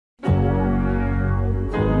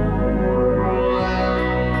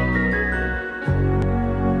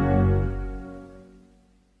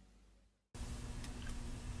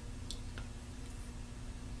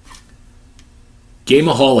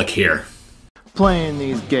Game-O-Holic here. Playing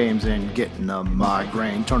these games and getting a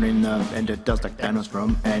migraine, turning them into dust like Thanos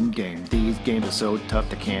from Endgame. These games are so tough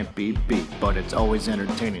they can't be beat, but it's always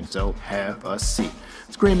entertaining, so have a seat.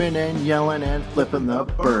 Screaming and yelling and flipping the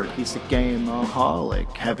bird, he's the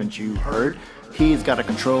Game-O-Holic, haven't you heard? He's got a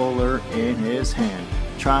controller in his hand,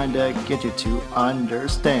 trying to get you to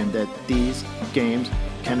understand that these games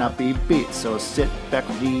cannot be beat. So sit back,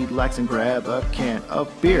 relax, and grab a can of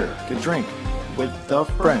beer to drink with a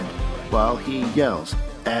friend while he yells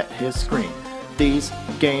at his screen. These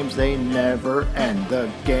games, they never end. The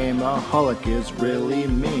Game-O-Holic is really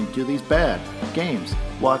mean to these bad games.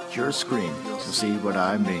 Watch your screen, you'll see what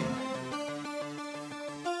I mean.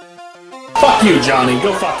 Fuck you, Johnny.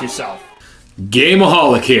 Go fuck yourself.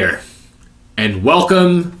 Game-O-Holic here, and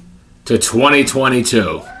welcome to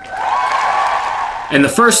 2022. And the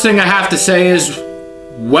first thing I have to say is,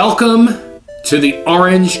 welcome to the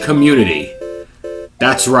Orange community.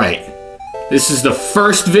 That's right. This is the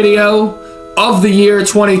first video of the year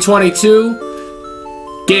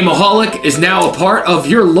 2022. Game-O-Holic is now a part of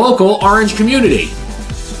your local Orange community.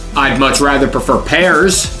 I'd much rather prefer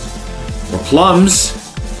pears or plums,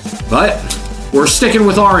 but we're sticking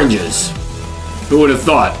with oranges. Who would have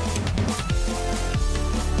thought?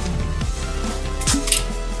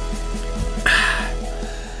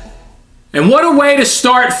 And what a way to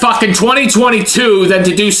start fucking 2022 than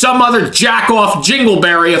to do some other jack-off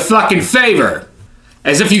Jingleberry a fucking favor.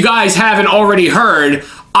 As if you guys haven't already heard,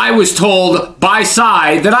 I was told by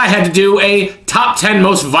Side that I had to do a top 10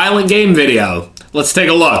 most violent game video. Let's take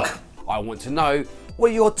a look. I want to know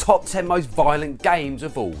what are your top 10 most violent games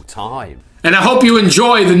of all time. And I hope you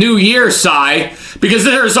enjoy the new year, Sai, because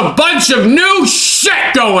there's a bunch of new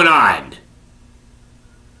shit going on.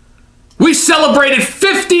 We celebrated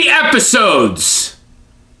 50 episodes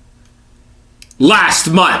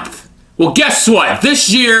last month. Well, guess what?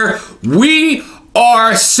 This year, we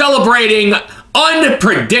are celebrating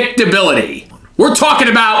unpredictability. We're talking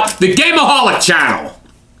about the Game-O-Holic channel.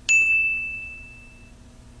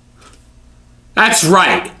 That's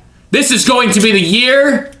right. This is going to be the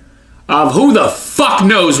year of who the fuck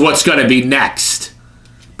knows what's gonna be next.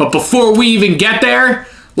 But before we even get there,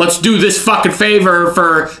 let's do this fucking favor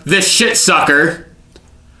for this shit sucker.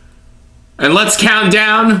 And let's count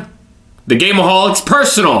down the Game-O-Holic's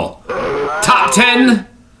personal top 10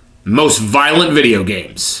 most violent video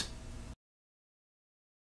games.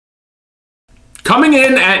 Coming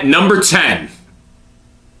in at number 10,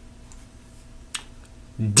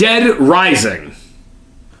 Dead Rising.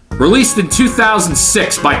 Released in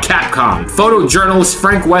 2006 by Capcom, photojournalist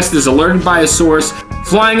Frank West is alerted by a source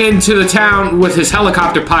flying into the town with his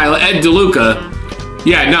helicopter pilot, Ed DeLuca.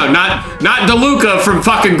 Yeah, no, not DeLuca from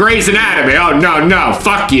fucking Grey's Anatomy. Oh, no,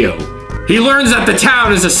 fuck you. He learns that the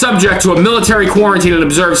town is a subject to a military quarantine and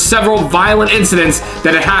observes several violent incidents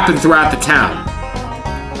that had happened throughout the town.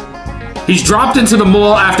 He's dropped into the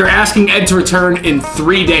mall after asking Ed to return in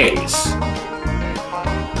 3 days.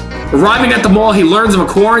 Arriving at the mall, he learns of a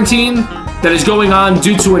quarantine that is going on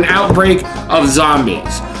due to an outbreak of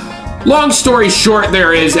zombies. Long story short,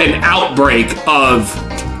 there is an outbreak of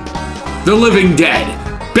the living dead.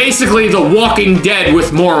 Basically, the Walking Dead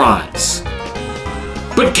with morons.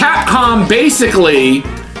 But Capcom basically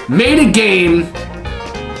made a game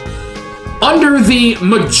under the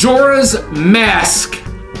Majora's Mask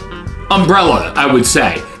umbrella, I would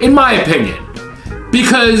say, in my opinion.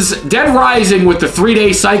 Because Dead Rising, with the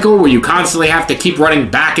 3-day cycle where you constantly have to keep running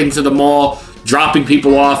back into the mall, dropping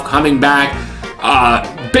people off, coming back,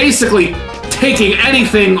 basically taking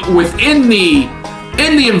anything within the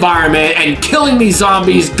environment and killing these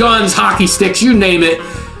zombies, guns, hockey sticks, you name it.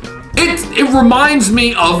 It reminds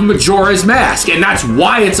me of Majora's Mask, and that's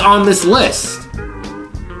why it's on this list.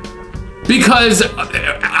 Because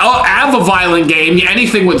I have a violent game,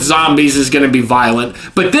 anything with zombies is going to be violent,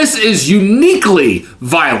 but this is uniquely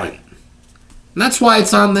violent. And that's why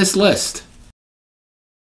it's on this list.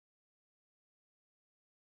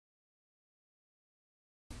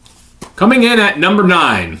 Coming in at number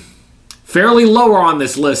 9, fairly lower on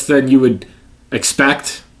this list than you would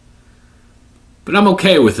expect, but I'm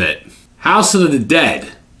okay with it. House of the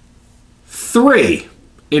Dead 3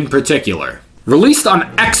 in particular. Released on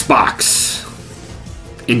Xbox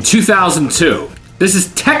in 2002. This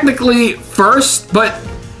is technically first, but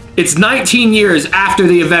it's 19 years after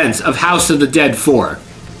the events of House of the Dead 4.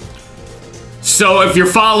 So if you're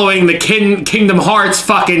following the Kingdom Hearts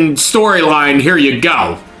fucking storyline, here you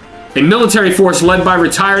go. A military force led by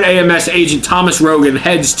retired AMS agent Thomas Rogan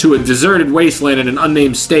heads to a deserted wasteland in an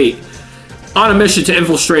unnamed state on a mission to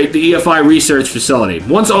infiltrate the EFI research facility,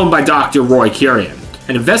 once owned by Dr. Roy Curian.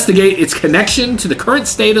 and investigate its connection to the current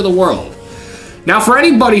state of the world. Now, for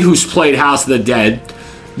anybody who's played House of the Dead,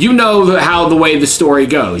 you know how the way the story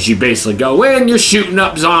goes. You basically go in, you're shooting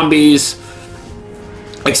up zombies,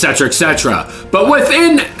 etc., etc. But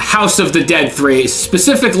within House of the Dead 3,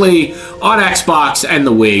 specifically on Xbox and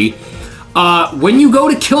the Wii, when you go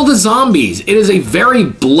to kill the zombies, it is a very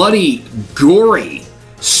bloody, gory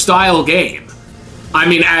style game. I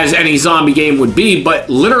mean, as any zombie game would be, but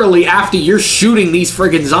literally after you're shooting these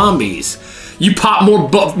friggin' zombies, you pop more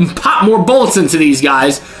bullets into these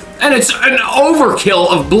guys, and it's an overkill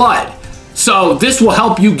of blood. So this will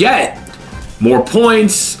help you get more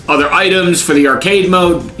points, other items for the arcade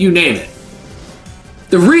mode, you name it.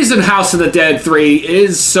 The reason House of the Dead 3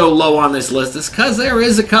 is so low on this list is because there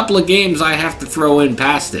is a couple of games I have to throw in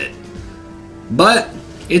past it. But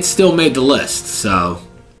it still made the list, so.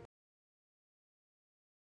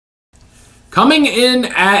 Coming in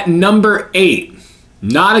at number 8.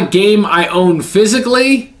 Not a game I own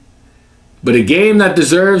physically, but a game that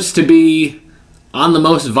deserves to be on the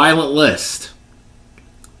most violent list.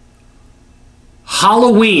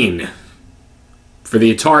 Halloween for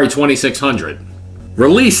the Atari 2600.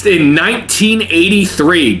 Released in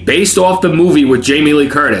 1983, based off the movie with Jamie Lee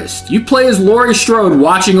Curtis. You play as Laurie Strode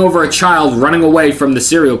watching over a child running away from the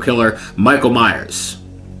serial killer, Michael Myers.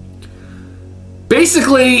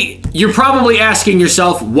 Basically, you're probably asking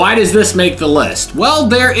yourself, why does this make the list? Well,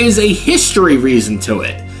 there is a history reason to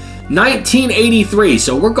it. 1983,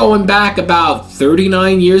 so we're going back about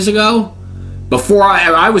 39 years ago? Before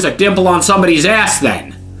I was a dimple on somebody's ass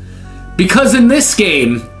then. Because in this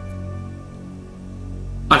game,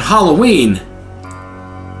 on Halloween,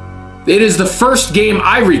 it is the first game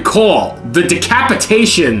I recall the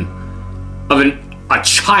decapitation of a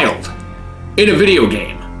child in a video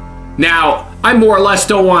game. Now, I more or less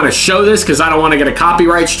don't want to show this because I don't want to get a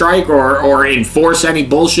copyright strike or enforce any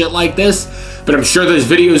bullshit like this. But I'm sure there's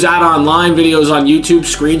videos out online, videos on YouTube,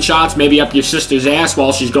 screenshots, maybe up your sister's ass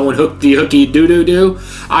while she's going hooky doo-doo-doo.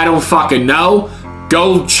 I don't fucking know.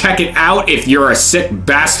 Go check it out if you're a sick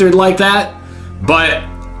bastard like that. But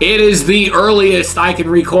it is the earliest I can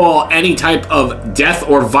recall any type of death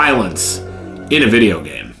or violence in a video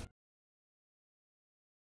game.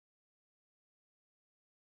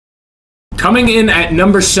 Coming in at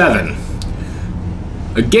number 7.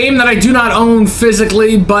 A game that I do not own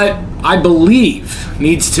physically, but I believe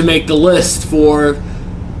needs to make the list for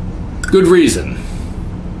good reason.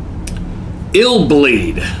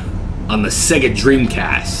 Illbleed on the Sega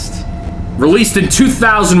Dreamcast. Released in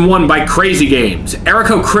 2001 by Crazy Games,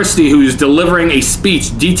 Eriko Christie, who's delivering a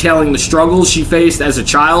speech detailing the struggles she faced as a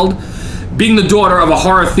child, being the daughter of a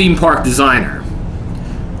horror theme park designer.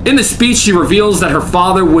 In the speech, she reveals that her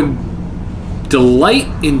father would delight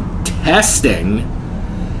in testing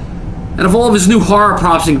and of all of his new horror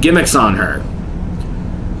props and gimmicks on her.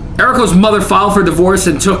 Eriko's mother filed for divorce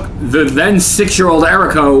and took the then 6-year-old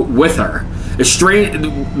Eriko with her,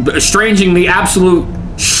 estranging the absolute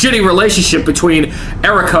shitty relationship between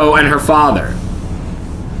Eriko and her father.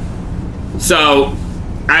 So,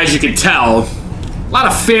 as you can tell, a lot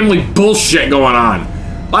of family bullshit going on.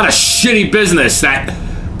 A lot of shitty business that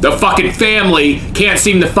the fucking family can't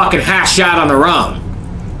seem to fucking hash out on their own.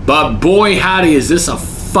 But boy howdy is this a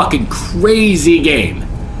fucking crazy game.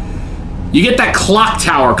 You get that clock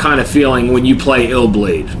tower kind of feeling when you play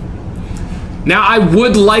Illbleed. Now I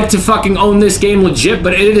would like to fucking own this game legit,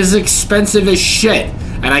 but it is expensive as shit.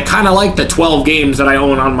 And I kind of like the 12 games that I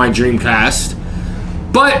own on my Dreamcast.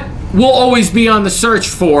 But we'll always be on the search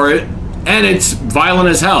for it, and it's violent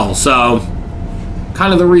as hell, so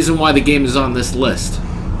kind of the reason why the game is on this list.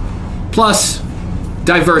 Plus,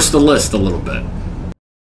 diverse the list a little bit.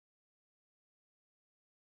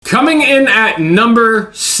 Coming in at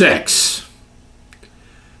number 6.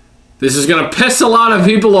 This is going to piss a lot of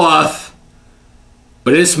people off,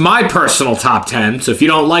 but it's my personal top 10, so if you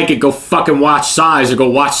don't like it, go fucking watch Size or go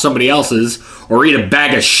watch somebody else's, or eat a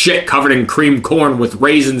bag of shit covered in creamed corn with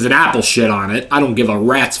raisins and apple shit on it. I don't give a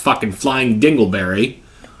rat's fucking flying dingleberry.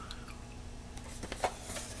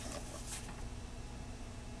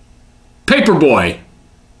 Paperboy.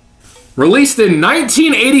 Released in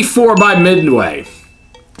 1984 by Midway.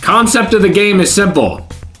 Concept of the game is simple.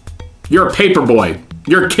 You're a paperboy.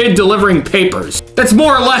 You're a kid delivering papers. That's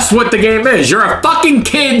more or less what the game is. You're a fucking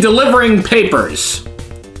kid delivering papers.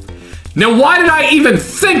 Now, why did I even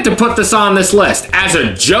think to put this on this list? As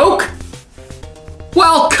a joke?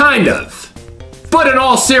 Well, kind of. But in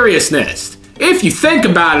all seriousness, if you think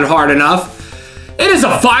about it hard enough, it is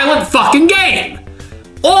a violent fucking game.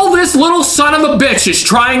 All this little son of a bitch is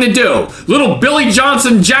trying to do, little Billy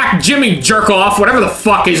Johnson, Jack Jimmy Jerkoff, whatever the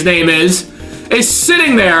fuck his name is is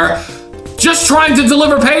sitting there just trying to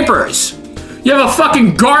deliver papers. You have a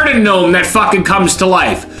fucking garden gnome that fucking comes to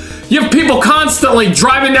life. You have people constantly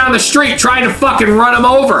driving down the street trying to fucking run them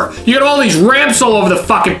over. You got all these ramps all over the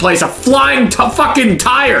fucking place. A flying fucking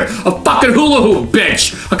tire. A fucking hula hoop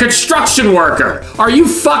bitch. A construction worker. Are you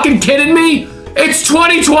fucking kidding me? It's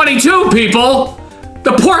 2022, people.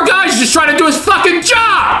 The poor guy's just trying to do his fucking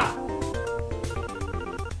job.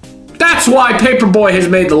 That's why Paperboy has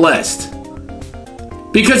made the list.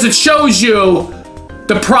 Because it shows you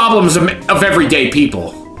the problems of everyday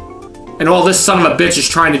people. And all this son of a bitch is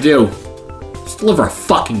trying to do is deliver a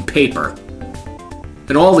fucking paper.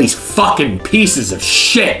 And all these fucking pieces of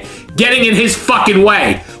shit getting in his fucking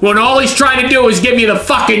way when all he's trying to do is give you the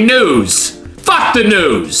fucking news. Fuck the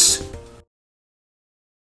news.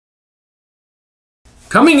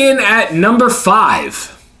 Coming in at number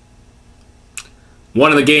 5.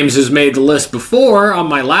 One of the games has made the list before on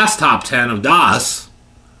my last top 10 of DOS.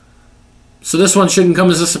 So this one shouldn't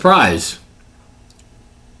come as a surprise.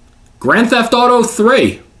 Grand Theft Auto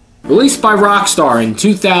 3, released by Rockstar in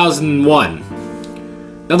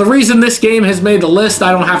 2001. Now the reason this game has made the list,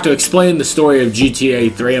 I don't have to explain the story of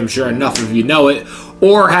GTA 3, I'm sure enough of you know it,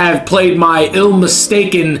 or have played my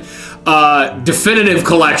ill-mistaken definitive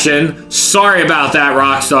collection. Sorry about that,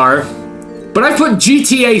 Rockstar. But I put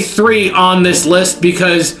GTA 3 on this list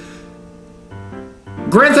because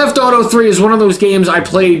Grand Theft Auto 3 is one of those games I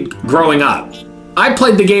played growing up. I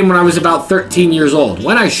played the game when I was about 13 years old,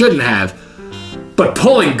 when I shouldn't have. But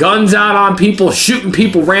pulling guns out on people, shooting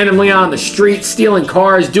people randomly on the street, stealing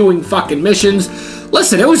cars, doing fucking missions.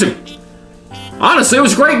 Listen, honestly, it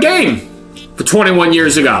was a great game for 21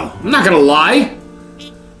 years ago. I'm not gonna lie.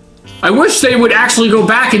 I wish they would actually go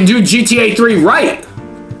back and do GTA 3 right.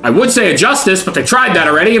 I would say a justice, but they tried that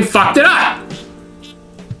already and fucked it up.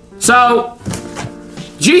 So,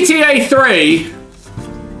 GTA 3...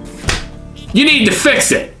 you need to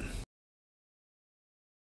fix it.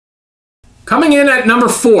 Coming in at number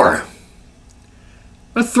 4.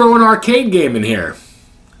 Let's throw an arcade game in here.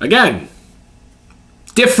 Again,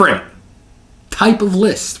 different type of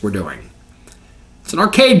list we're doing. It's an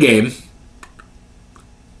arcade game,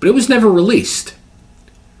 but it was never released.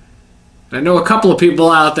 And I know a couple of people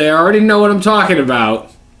out there already know what I'm talking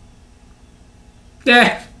about.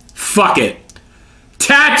 Fuck it.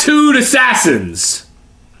 Tattooed Assassins.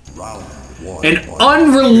 An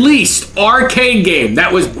unreleased arcade game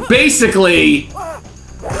that was basically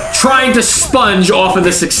trying to sponge off of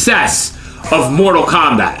the success of Mortal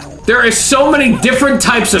Kombat. There are so many different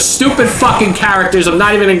types of stupid fucking characters, I'm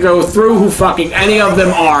not even gonna go through who fucking any of them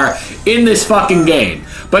are in this fucking game.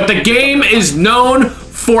 But the game is known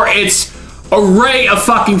for its array of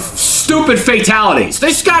fucking stupid fatalities.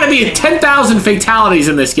 There's gotta be 10,000 fatalities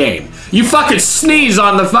in this game. You fucking sneeze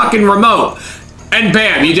on the fucking remote, and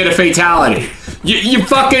bam, you did a fatality.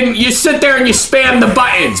 You sit there and you spam the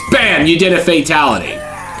buttons. Bam, you did a fatality.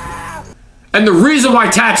 And the reason why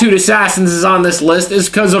Tattooed Assassins is on this list is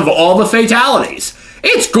because of all the fatalities.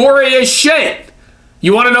 It's gory as shit.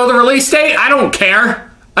 You want to know the release date? I don't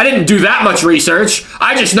care. I didn't do that much research.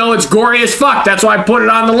 I just know it's gory as fuck. That's why I put it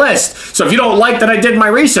on the list. So if you don't like that I did my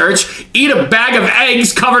research, eat a bag of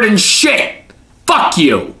eggs covered in shit. Fuck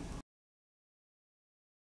you.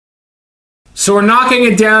 So we're knocking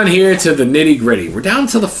it down here to the nitty-gritty. We're down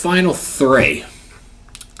to the final 3.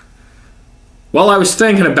 Well, I was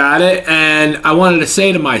thinking about it, and I wanted to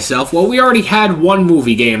say to myself, well, we already had one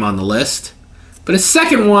movie game on the list, but a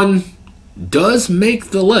second one does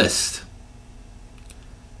make the list.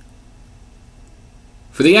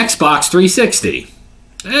 For the Xbox 360.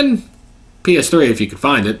 And PS3 if you could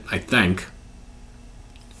find it, I think.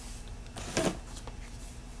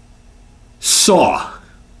 Saw.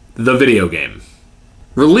 The video game.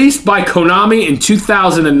 Released by Konami in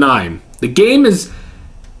 2009. The game is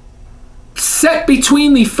set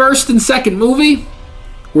between the first and second movie,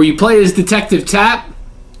 where you play as Detective Tapp.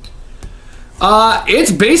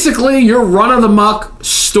 It's basically your run-of-the-muck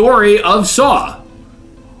story of Saw.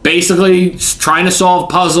 Basically, trying to solve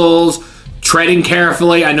puzzles, treading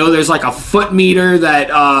carefully. I know there's like a foot meter that,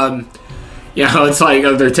 you know, it's like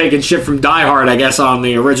they're taking shit from Die Hard, I guess, on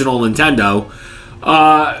the original Nintendo.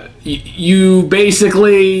 You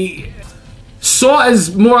basically... Saw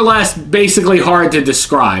is more or less basically hard to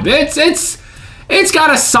describe. It's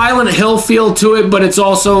got a Silent Hill feel to it, but it's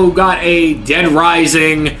also got a Dead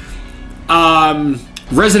Rising,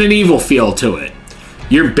 Resident Evil feel to it.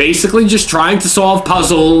 You're basically just trying to solve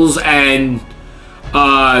puzzles and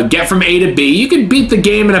get from A to B. You can beat the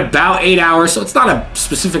game in about 8 hours, so it's not a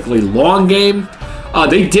specifically long game.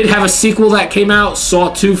 They did have a sequel that came out,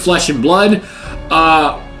 Saw 2 Flesh and Blood.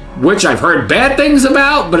 which I've heard bad things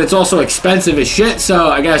about, but it's also expensive as shit, so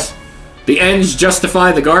I guess the ends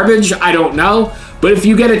justify the garbage. I don't know. But if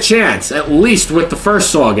you get a chance, at least with the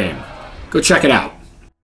first Saw game, go check it out.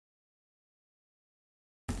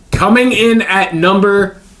 Coming in at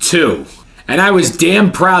number 2, and I was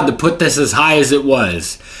damn proud to put this as high as it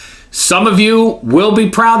was. Some of you will be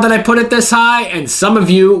proud that I put it this high, and some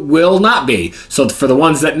of you will not be. So for the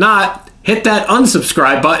ones that not, hit that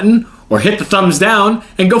unsubscribe button, or hit the thumbs down,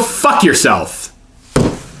 and go fuck yourself.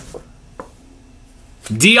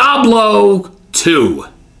 Diablo 2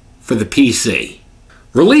 for the PC.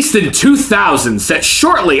 Released in 2000, set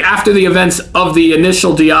shortly after the events of the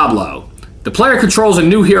initial Diablo, the player controls a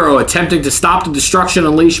new hero attempting to stop the destruction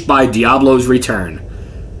unleashed by Diablo's return.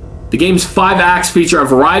 The game's 5 acts feature a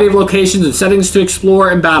variety of locations and settings to explore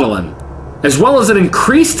and battle in, as well as an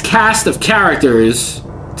increased cast of characters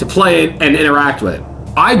to play and interact with.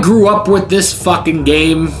 I grew up with this fucking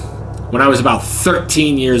game when I was about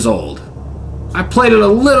 13 years old. I played it a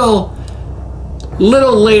little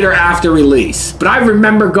later after release, but I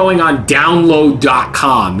remember going on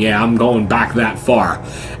download.com, yeah, I'm going back that far,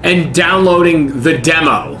 and downloading the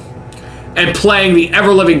demo and playing the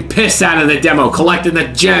ever-living piss out of the demo, collecting the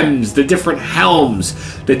gems, the different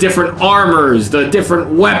helms, the different armors, the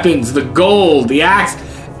different weapons, the gold, the axe,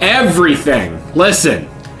 everything. Listen,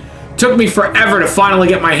 took me forever to finally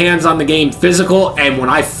get my hands on the game physical, and when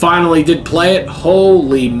I finally did play it,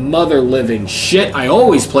 holy mother living shit, I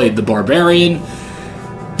always played the Barbarian.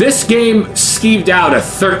 This game skeeved out a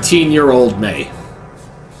 13-year-old me.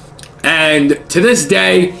 And to this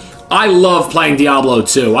day, I love playing Diablo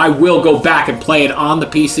 2. I will go back and play it on the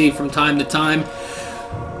PC from time to time,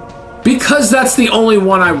 because that's the only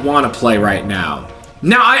one I want to play right now.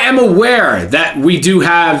 Now, I am aware that we do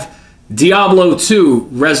have Diablo 2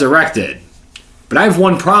 Resurrected, but I have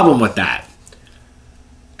one problem with that.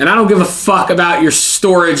 And I don't give a fuck about your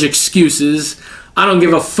storage excuses. I don't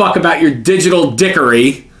give a fuck about your digital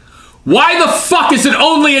dickery. Why the fuck is it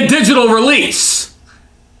only a digital release?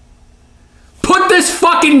 Put this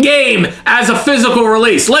fucking game as a physical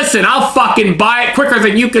release. Listen, I'll fucking buy it quicker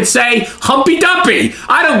than you could say Humpy Dumpy.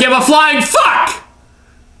 I don't give a flying fuck.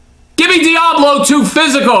 Give me Diablo 2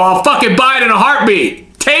 physical. I'll fucking buy it in a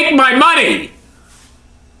heartbeat. Take my money.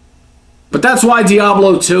 But that's why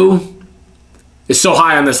Diablo 2 is so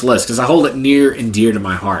high on this list, because I hold it near and dear to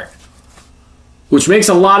my heart. Which makes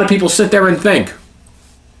a lot of people sit there and think,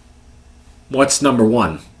 what's number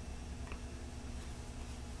 1?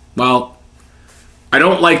 Well, I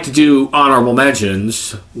don't like to do honorable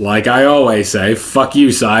mentions. Like I always say, fuck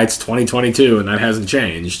you, Si, it's 2022 and that hasn't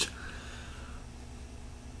changed.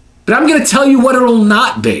 But I'm going to tell you what it'll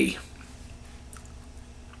not be.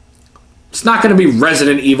 It's not going to be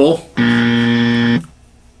Resident Evil.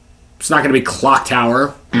 It's not going to be Clock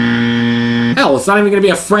Tower. Hell, it's not even going to be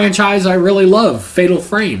a franchise I really love, Fatal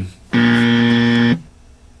Frame. And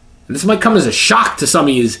this might come as a shock to some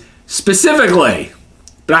of you specifically,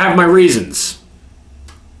 but I have my reasons.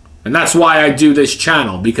 And that's why I do this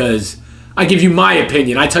channel, because I give you my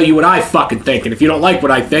opinion. I tell you what I fucking think, and if you don't like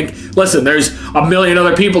what I think, listen, there's a million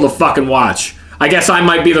other people to fucking watch. I guess I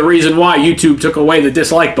might be the reason why YouTube took away the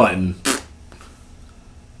dislike button.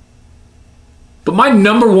 But my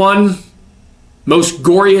number 1 most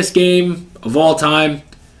goriest game of all time,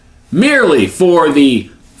 merely for the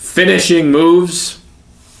finishing moves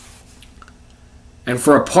and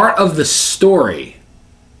for a part of the story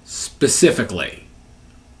specifically.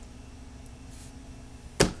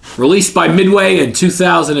 Released by Midway in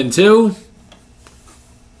 2002,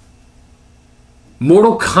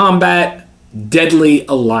 Mortal Kombat Deadly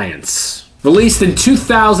Alliance. Released in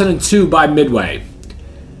 2002 by Midway.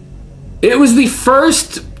 It was the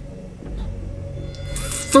first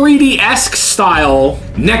 3D-esque style,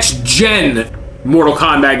 next-gen Mortal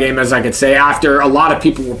Kombat game, as I could say, after a lot of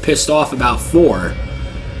people were pissed off about 4.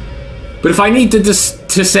 But if I need to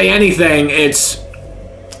say anything, it's...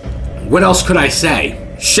 what else could I say?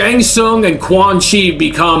 Shang Tsung and Quan Chi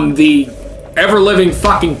become the ever-living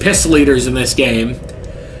fucking piss leaders in this game,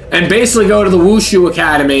 and basically go to the Wushu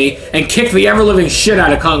Academy and kick the ever-living shit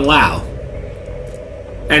out of Kung Lao.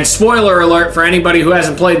 And spoiler alert for anybody who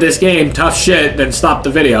hasn't played this game, tough shit, then stop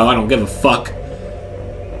the video, I don't give a fuck.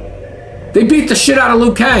 They beat the shit out of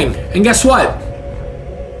Liu Kang, and guess what?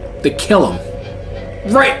 They kill him.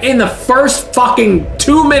 Right in the first fucking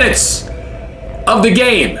 2 minutes of the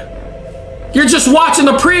game. You're just watching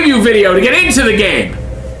the preview video to get into the game.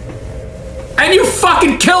 And you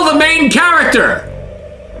fucking kill the main character.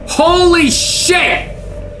 Holy shit.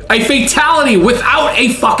 A fatality without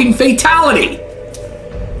a fucking fatality.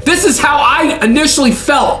 This is how I initially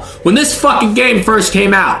felt when this fucking game first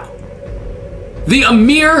came out. The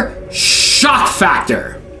mere shock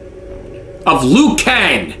factor of Liu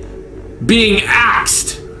Kang being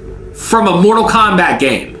axed from a Mortal Kombat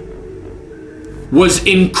game was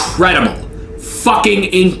incredible. Fucking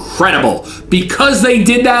incredible. Because they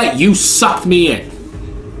did that, you sucked me in.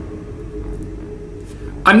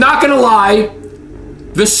 I'm not gonna lie,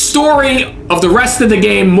 the story of the rest of the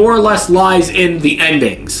game more or less lies in the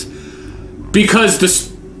endings. Because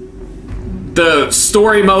the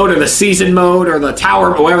story mode or the season mode or the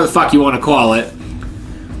tower, or whatever the fuck you want to call it,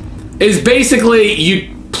 is basically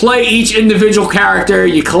you play each individual character,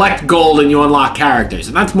 you collect gold, and you unlock characters.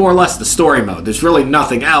 And that's more or less the story mode. There's really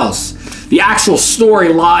nothing else. The actual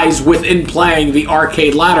story lies within playing the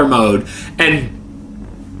arcade ladder mode and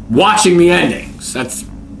watching the endings. That's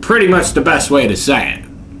pretty much the best way to say it.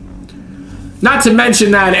 Not to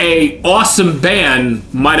mention that a awesome band,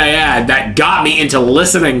 might I add, that got me into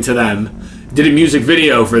listening to them, did a music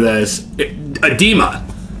video for this, Edema.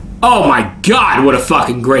 Oh my god, what a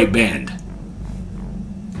fucking great band.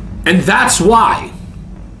 And that's why.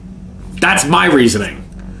 That's my reasoning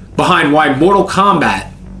behind why Mortal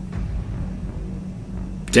Kombat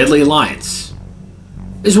Deadly Alliance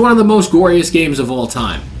is one of the most goriest games of all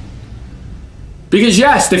time. Because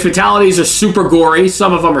yes, the fatalities are super gory,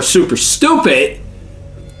 some of them are super stupid,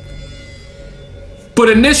 but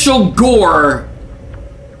initial gore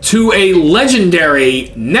to a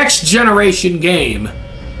legendary next generation game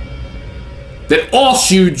that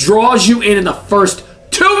also draws you in the first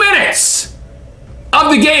 2 minutes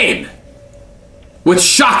of the game with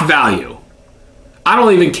shock value. I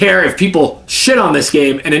don't even care if people shit on this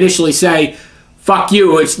game and initially say, fuck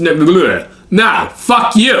you, it's no,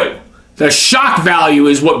 fuck you. The shock value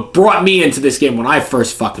is what brought me into this game when I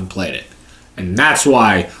first fucking played it. And that's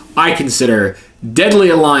why I consider Deadly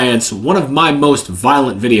Alliance one of my most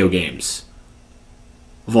violent video games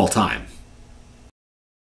of all time.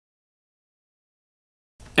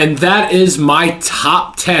 And that is my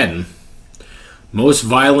top 10 most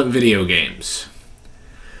violent video games.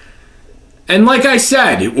 And like I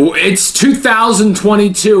said, it's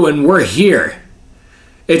 2022 and we're here.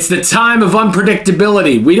 It's the time of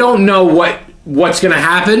unpredictability. We don't know what's going to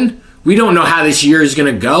happen. We don't know how this year is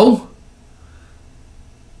going to go.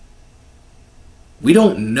 We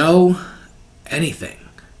don't know anything.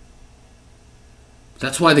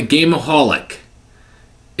 That's why the Game-O-Holic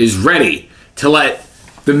is ready to let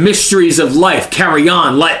the mysteries of life carry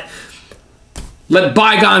on. Let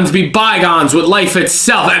bygones be bygones with life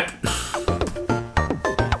itself.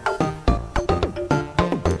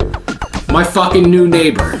 My fucking new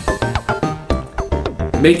neighbor,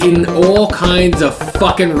 making all kinds of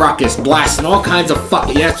fucking ruckus, blasting all kinds of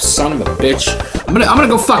fucking, yeah, son of a bitch. I'm gonna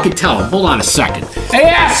go fucking tell him. Hold on a second. Hey,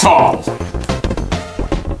 asshole!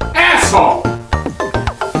 Asshole!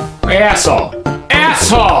 Hey, asshole!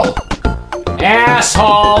 Asshole!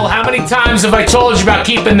 Asshole! How many times have I told you about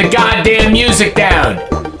keeping the goddamn music down?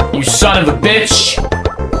 You son of a bitch!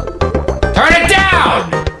 Turn it down!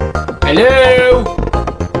 Hello?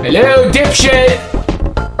 Hello, dipshit!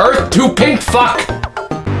 Earth 2 pink fuck!